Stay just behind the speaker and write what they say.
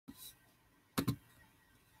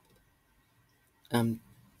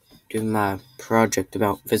do my project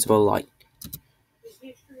about visible light.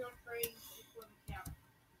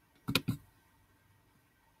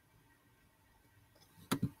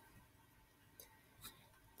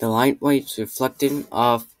 The light waves reflected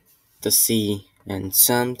off the sea and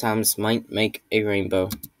sometimes might make a rainbow.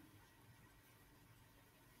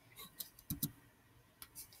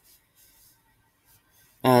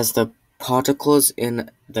 As the particles in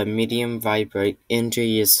the medium vibrate,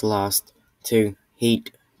 energy is lost to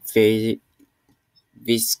heat,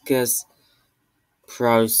 viscous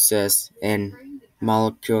process, and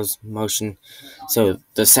molecules motion. So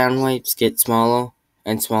the sound waves get smaller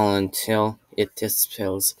and smaller until it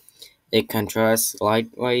dissipates. In contrast,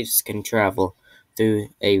 light waves can travel through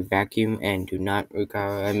a vacuum and do not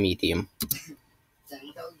require a medium.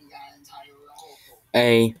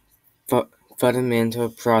 A fundamental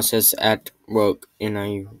process at work in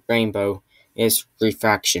a rainbow is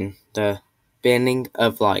refraction, the bending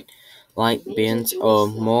of light. Light bends or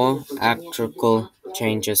more accurately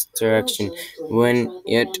changes direction when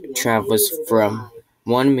it travels from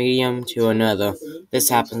one medium to another. This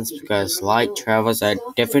happens because light travels at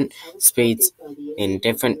different speeds in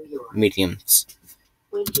different mediums.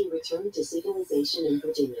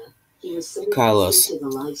 Colors.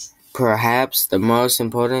 Perhaps the most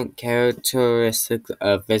important characteristic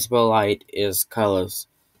of visible light is color.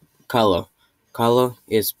 Color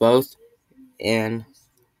is both an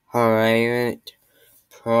inherent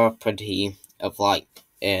property of light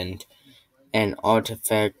and an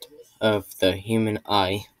artifact of the human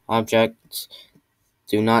eye. Objects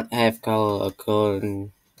do not have color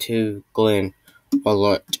according to Glenn or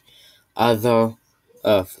Lort. Other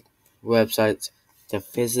of websites, the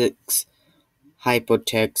physics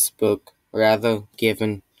hypertext book rather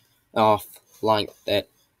giving off light that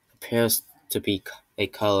appears to be a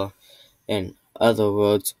color. In other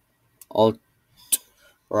words,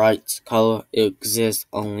 alt-right color exists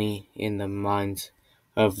only in the mind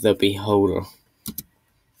of the beholder.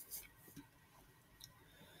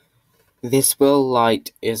 Visible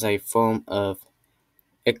light is a form of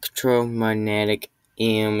electromagnetic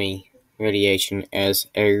EMI radiation as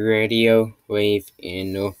a radio wave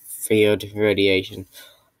in field radiation,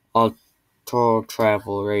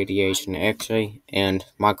 ultra-travel radiation, X-ray, and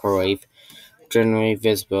microwave. Generally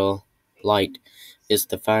visible light is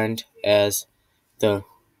defined as the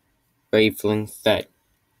wavelengths that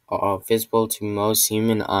are visible to most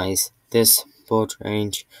human eyes. This broad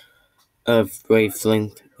range of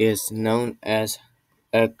wavelength is known as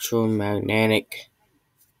electromagnetic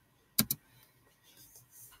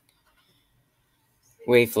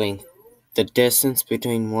wavelength, the distance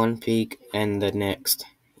between one peak and the next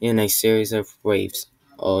in a series of waves,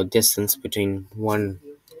 or distance between one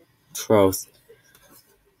trough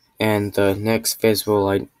and the next visible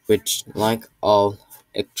light, which, like all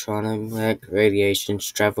electromagnetic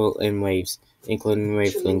radiations, travel in waves, including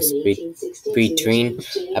wavelengths between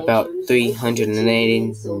about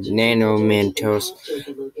 380 nanometers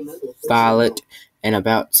violet and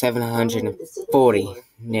about 740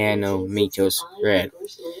 nanometers red.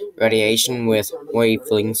 Radiation with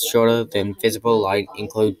wavelengths shorter than visible light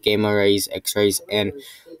include gamma rays, X-rays, and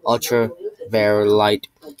ultraviolet.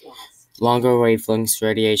 Longer wavelengths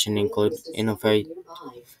radiation include infrared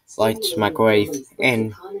light, microwave,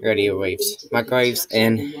 and radio waves. Microwaves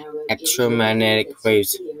and electromagnetic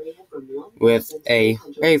waves with a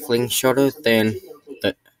wavelength shorter than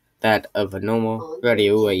that of a normal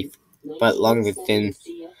radio wave, but longer than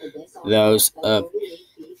those of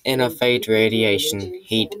infrared radiation,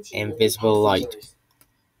 heat, and visible light.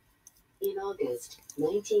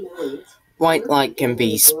 White light can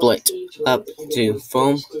be split up to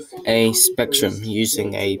form a spectrum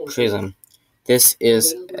using a prism. This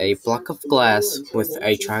is a block of glass with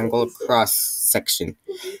a triangular cross-section.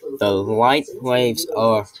 The light waves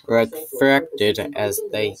are refracted as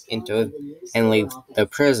they enter and leave the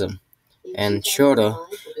prism, and shorter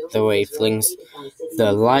the wavelengths,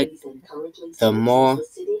 the more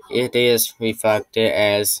it is refracted.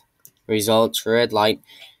 As a result, red light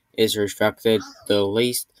is refracted the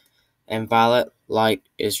least, and violet light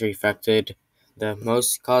is refracted the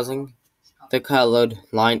most, causing the colored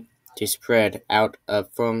light to spread out of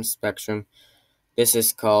form spectrum. This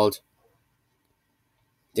is called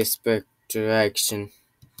diffraction.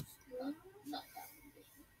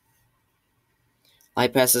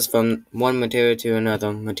 Light passes from one material to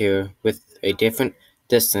another material with a different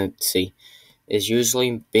distance. It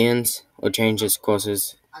usually bends or changes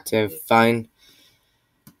courses to find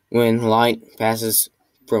when light passes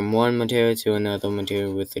from one material to another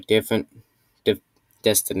material with a different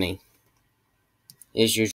destiny. Is usually